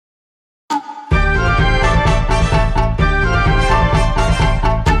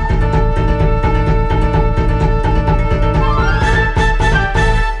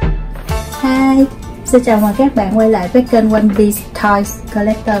Xin chào mừng các bạn quay lại với kênh One Piece Toys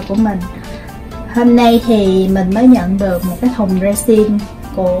Collector của mình. Hôm nay thì mình mới nhận được một cái thùng resin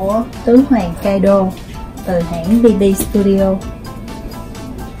của tướng hoàng Kaido từ hãng BB Studio.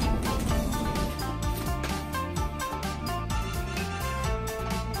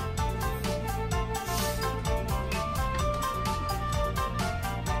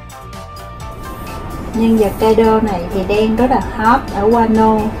 Nhân vật Kaido này thì đang rất là hot ở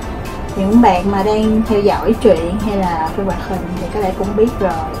Wano. Những bạn mà đang theo dõi truyện hay là phim hoạt hình thì có lẽ cũng biết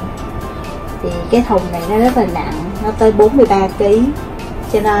rồi. Thì cái thùng này nó rất là nặng, nó tới 43 kg.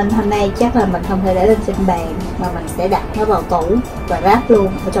 Cho nên hôm nay chắc là mình không thể để lên trên bàn, mà mình sẽ đặt nó vào tủ và ráp luôn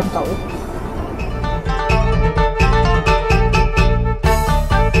ở trong tủ.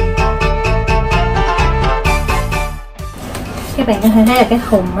 Các bạn có thể thấy là cái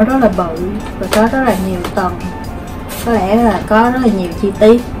thùng nó rất là bự và có rất là nhiều tầng, có lẽ là có rất là nhiều chi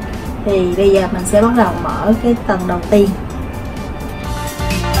tiết. Thì bây giờ mình sẽ bắt đầu mở cái tầng đầu tiên.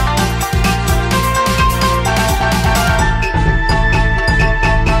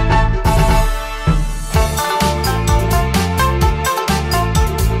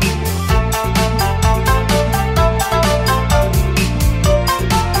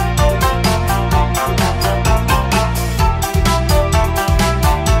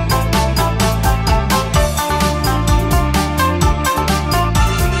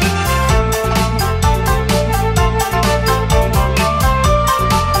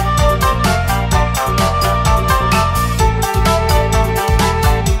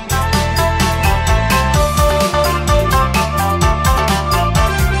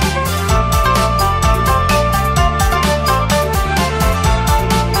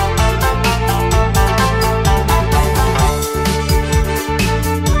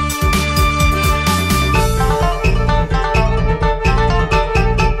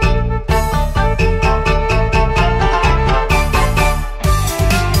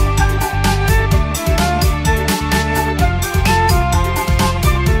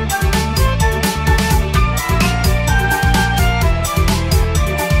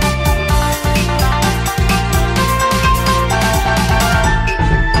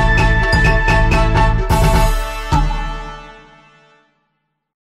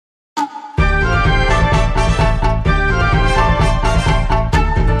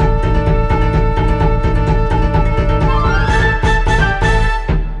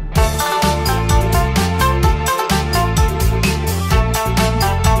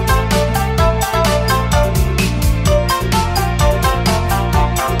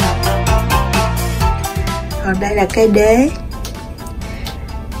 Còn đây là cái đế.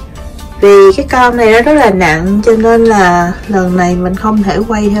 Vì cái con này nó rất là nặng cho nên là lần này mình không thể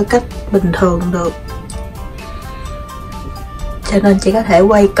quay theo cách bình thường được, cho nên chỉ có thể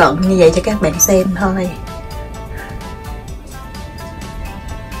quay cận như vậy cho các bạn xem thôi.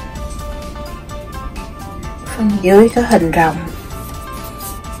 Phần dưới có hình rồng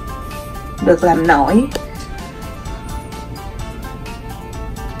được làm nổi,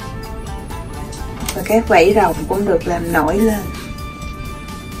 và các vảy rồng cũng được làm nổi lên.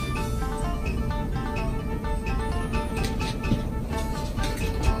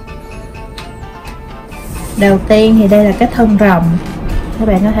 Đầu tiên thì đây là cái thân rồng. Các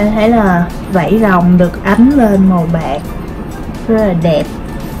bạn có thể thấy là vảy rồng được ánh lên màu bạc rất là đẹp.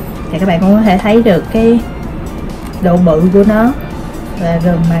 Và các bạn cũng có thể thấy được cái độ bự của nó và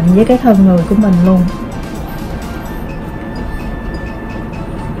gần mạnh với cái thân người của mình luôn.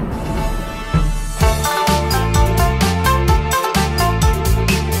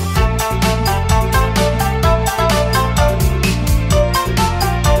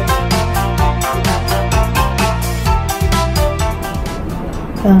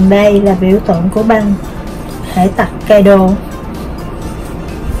 Còn đây là biểu tượng của băng hải tặc Kaido.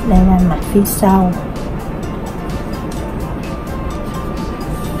 Đây là mặt phía sau.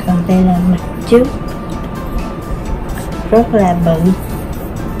 Còn đây là mặt trước, rất là bự.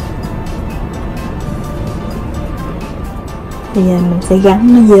 Bây giờ mình sẽ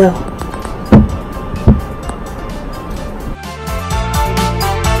gắn nó vô.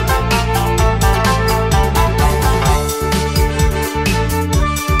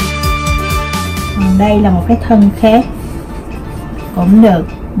 Đây là một cái thân khác, cũng được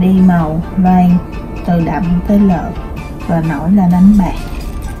đi màu vàng từ đậm tới lợt và nổi là đánh bạc,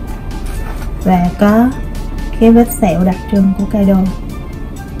 và có cái vết sẹo đặc trưng của Kaido.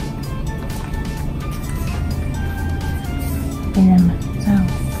 Đây là mặt sau,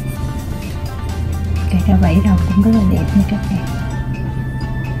 kể cả vảy rồng cũng rất là đẹp nha các bạn.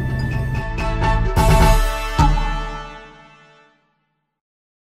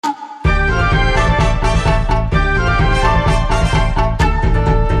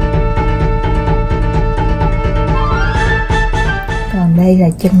 đây là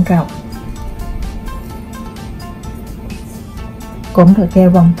chân rồng, cũng được đeo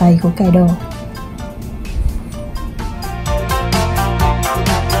vòng tay của Kaido.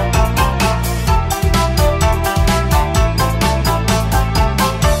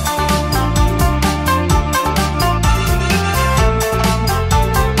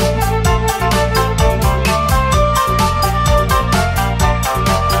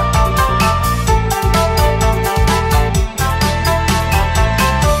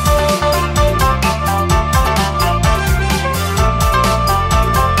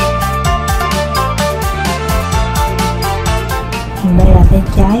 Đây là tay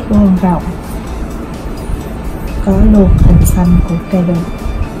trái của con rồng, có luôn hình xăm của Kaido.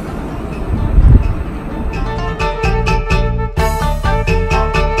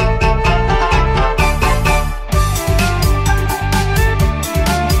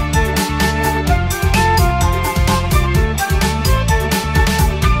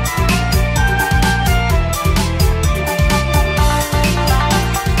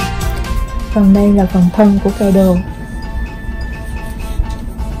 Còn đây là phần thân của Kaido.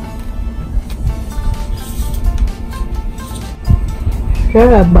 Rất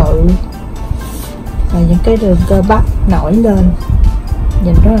là bự và những cái đường cơ bắp nổi lên,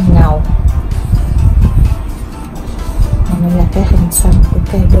 nhìn rất là ngầu. Và đây là cái hình xăm của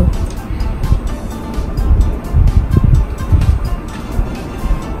Kaido.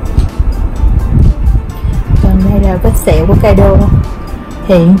 Còn đây là vết sẹo của Kaido.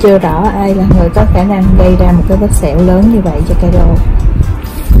 Hiện chưa rõ ai là người có khả năng gây ra một cái vết sẹo lớn như vậy cho Kaido.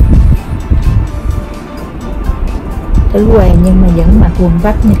 Tứ hoàng nhưng mà vẫn mặc quần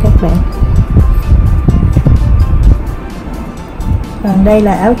vách như các bạn. Còn đây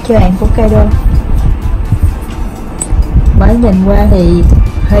là áo choàng của Kaido. Mới nhìn qua thì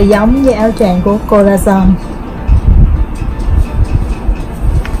hơi giống với áo choàng của Corazon.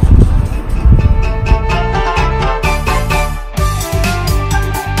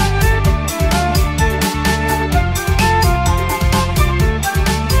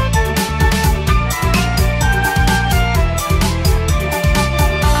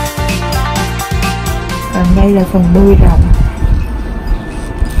 Còn đây là phần đuôi rồng.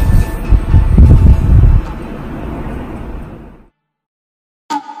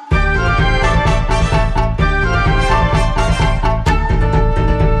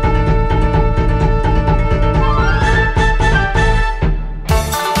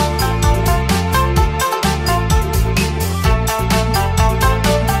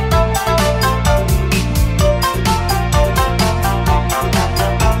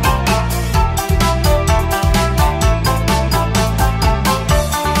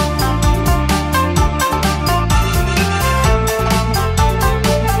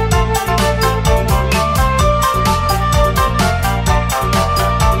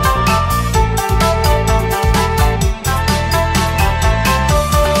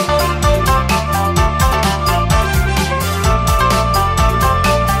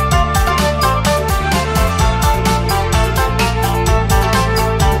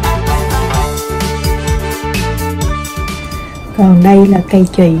 Còn đây là cây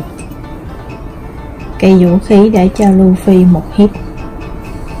chùy, cây vũ khí để cho Luffy một hit.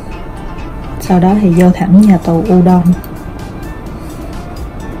 Sau đó thì vô thẳng nhà tù Udon.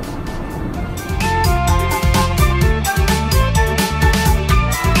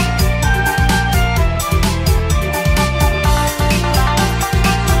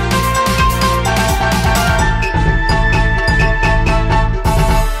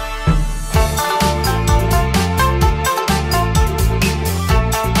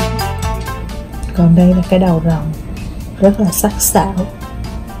 Còn đây là cái đầu rồng, rất là sắc sảo,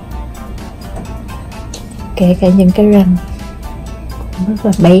 kể cả những cái răng cũng rất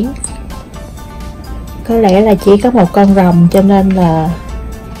là bén. Có lẽ là chỉ có một con rồng cho nên là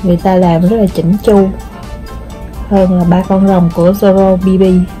người ta làm rất là chỉnh chu hơn là 3 con rồng của Zoro BB.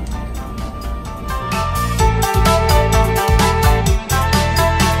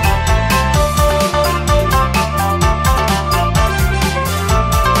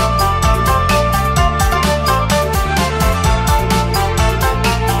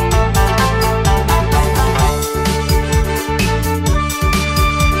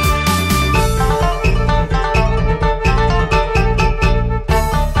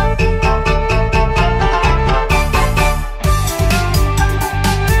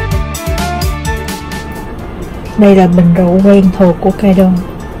 Đây là bình rượu quen thuộc của Kaido.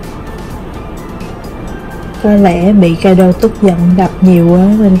 Có lẽ bị Kaido tức giận đập nhiều quá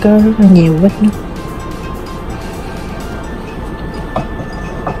nên có rất là nhiều vết nứt.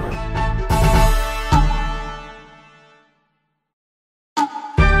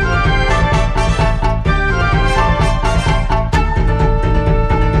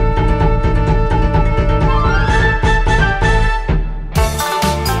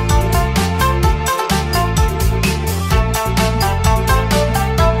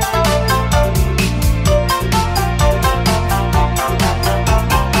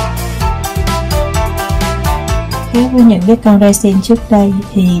 khác với những cái con resin trước đây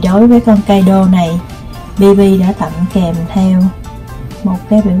thì đối với con Kaido này, BB đã tặng kèm theo một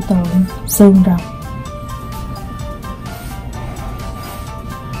cái biểu tượng xương rồng.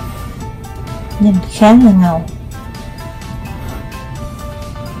 Nhìn khá là ngầu.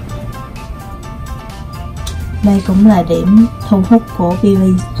 Đây cũng là điểm thu hút của BB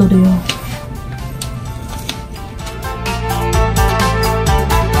Studio.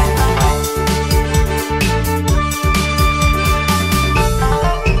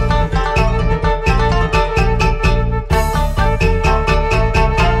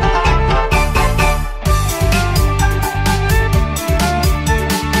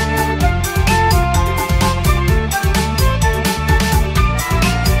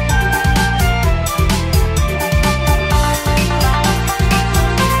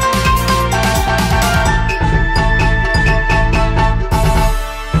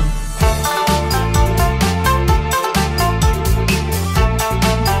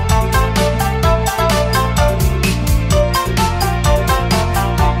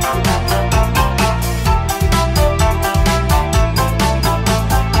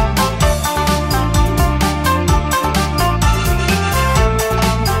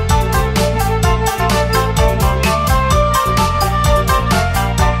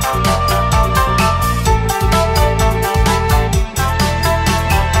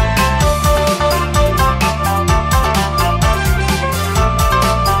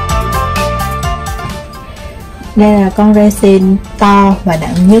 Đây là con resin to và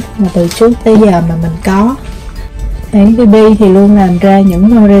nặng nhất mà từ trước tới giờ mà mình có. Hãng BB thì luôn làm ra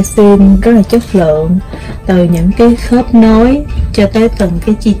những con resin rất là chất lượng, từ những cái khớp nối cho tới từng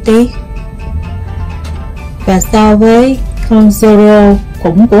cái chi tiết. Và so với con Zoro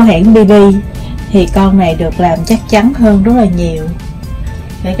cũng của hãng BB thì con này được làm chắc chắn hơn rất là nhiều.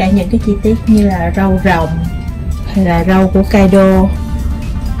 Kể cả những cái chi tiết như là râu rồng hay là râu của Kaido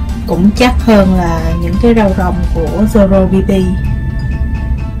cũng chắc hơn là những cái râu rồng của Zoro BB.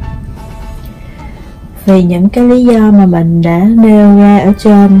 Vì những cái lý do mà mình đã nêu ra ở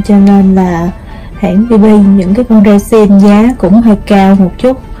trên, cho nên là hãng BB những cái con resin giá cũng hơi cao một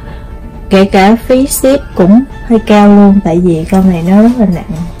chút, kể cả phí ship cũng hơi cao luôn, tại vì con này nó rất là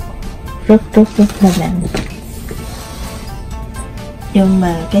nặng, rất là nặng. Nhưng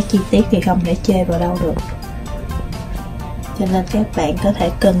mà các chi tiết thì không thể chê vào đâu được, cho nên các bạn có thể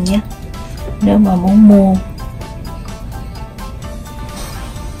cân nhắc nếu mà muốn mua.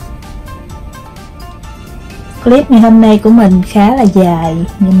 Clip ngày hôm nay của mình khá là dài,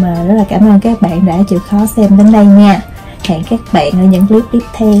 nhưng mà rất là cảm ơn các bạn đã chịu khó xem đến đây nha. Hẹn các bạn ở những clip tiếp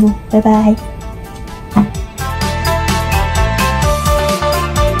theo. Bye bye.